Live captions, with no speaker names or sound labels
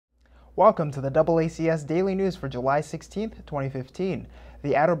Welcome to the DoubleACS Daily News for July 16, 2015.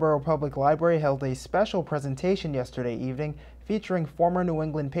 The Attleboro Public Library held a special presentation yesterday evening featuring former New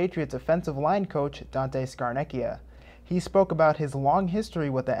England Patriots offensive line coach Dante Scarnecchia. He spoke about his long history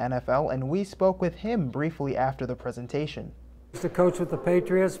with the NFL, and we spoke with him briefly after the presentation. I used to coach with the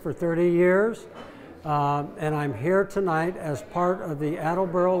Patriots for 30 years, and I'm here tonight as part of the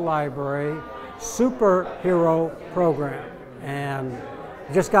Attleboro Library Superhero Program. And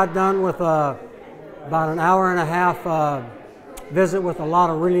just got done with about an hour and a half visit with a lot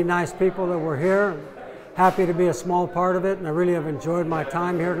of really nice people that were here. Happy to be a small part of it, and I really have enjoyed my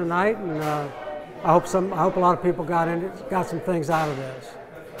time here tonight. And I hope a lot of people got some things out of this.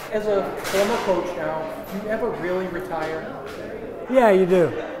 As a former coach now, do you ever really retire? Yeah, you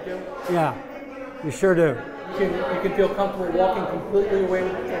do. You do? Yeah, you sure do. You can feel comfortable walking completely away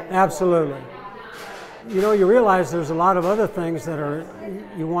with it? Absolutely. You know, you realize there's a lot of other things that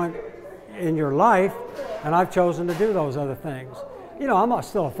you want in your life, and I've chosen to do those other things. You know, I'm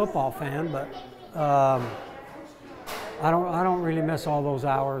still a football fan, but I don't really miss all those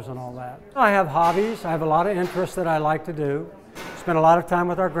hours and all that. I have hobbies. I have a lot of interests that I like to do. Spend a lot of time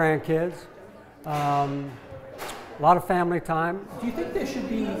with our grandkids. A lot of family time. Do you think there should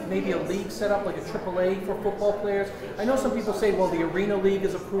be maybe a league set up, like a AAA for football players? I know some people say, well, the Arena League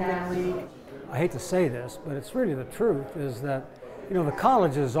is a proven league. I hate to say this, but it's really the truth, is that, you know, the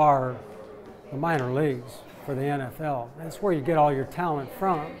colleges are the minor leagues for the NFL. That's where you get all your talent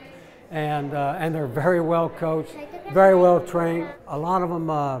from. And they're very well coached, very well trained. A lot of them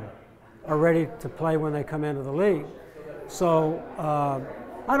are ready to play when they come into the league. So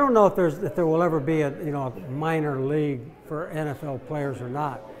I don't know if there will ever be a minor league for NFL players or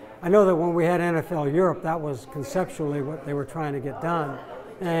not. I know that when we had NFL Europe, that was conceptually what they were trying to get done.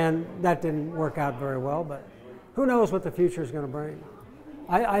 And that didn't work out very well, but who knows what the future is going to bring.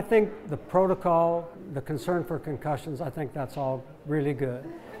 I think the protocol, the concern for concussions, I think that's all really good.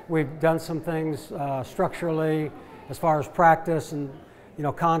 We've done some things structurally as far as practice and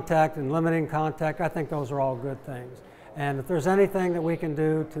contact and limiting contact. I think those are all good things. And if there's anything that we can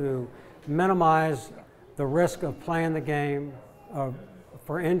do to minimize the risk of playing the game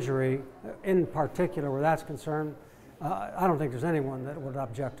for injury, in particular where that's concerned, I don't think there's anyone that would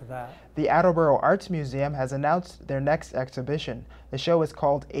object to that. The Attleboro Arts Museum has announced their next exhibition. The show is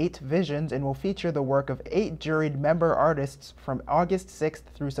called 8 Visions and will feature the work of 8 juried member artists from August 6th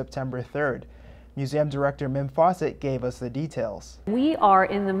through September 3rd. Museum Director Mim Fawcett gave us the details. We are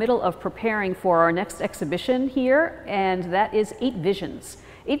in the middle of preparing for our next exhibition here, and that is 8 Visions.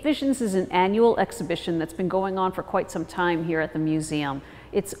 8 Visions is an annual exhibition that's been going on for quite some time here at the museum.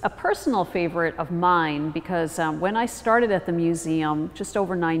 It's a personal favorite of mine because when I started at the museum just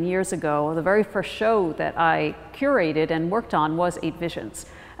over 9 years ago, the very first show that I curated and worked on was 8 Visions.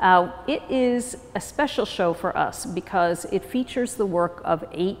 It is a special show for us because it features the work of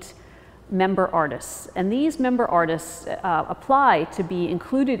 8 member artists. And these member artists apply to be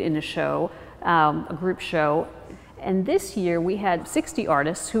included in a show, a group show. And this year we had 60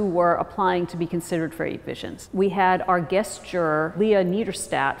 artists who were applying to be considered for 8 Visions. We had our guest juror, Leah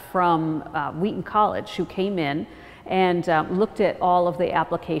Niederstadt from Wheaton College, who came in and looked at all of the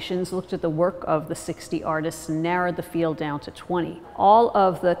applications, looked at the work of the 60 artists, and narrowed the field down to 20. All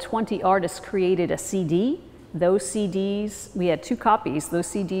of the 20 artists created a CD. Those CDs, we had 2 copies, those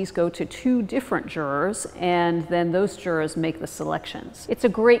CDs go to 2 different jurors, and then those jurors make the selections. It's a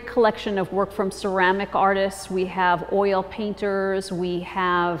great collection of work from ceramic artists. We have oil painters, we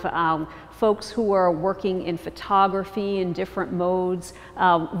have folks who are working in photography in different modes.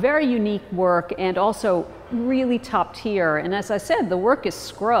 Very unique work, and also really top tier. And as I said, the work is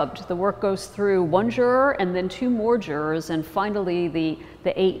scrubbed. The work goes through 1 juror and then 2 more jurors, and finally the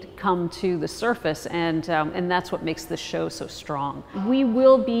 8 come to the surface, and that's what makes this show so strong. We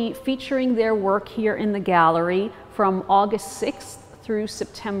will be featuring their work here in the gallery from August 6th through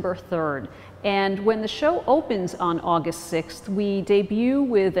September 3rd. And when the show opens on August 6th, we debut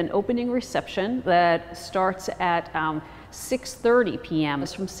with an opening reception that starts at 6:30 p.m.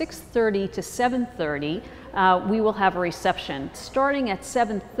 From 6:30 to 7:30, we will have a reception. Starting at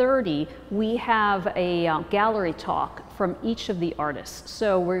 7:30, we have a gallery talk from each of the artists.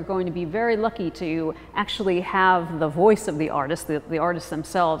 So we're going to be very lucky to actually have the voice of the artist, the artists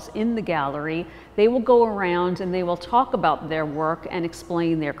themselves, in the gallery. They will go around and they will talk about their work and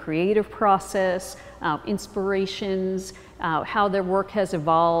explain their creative process, inspirations, how their work has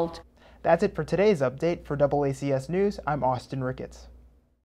evolved. That's it for today's update. For DoubleACS News, I'm Austin Ricketts.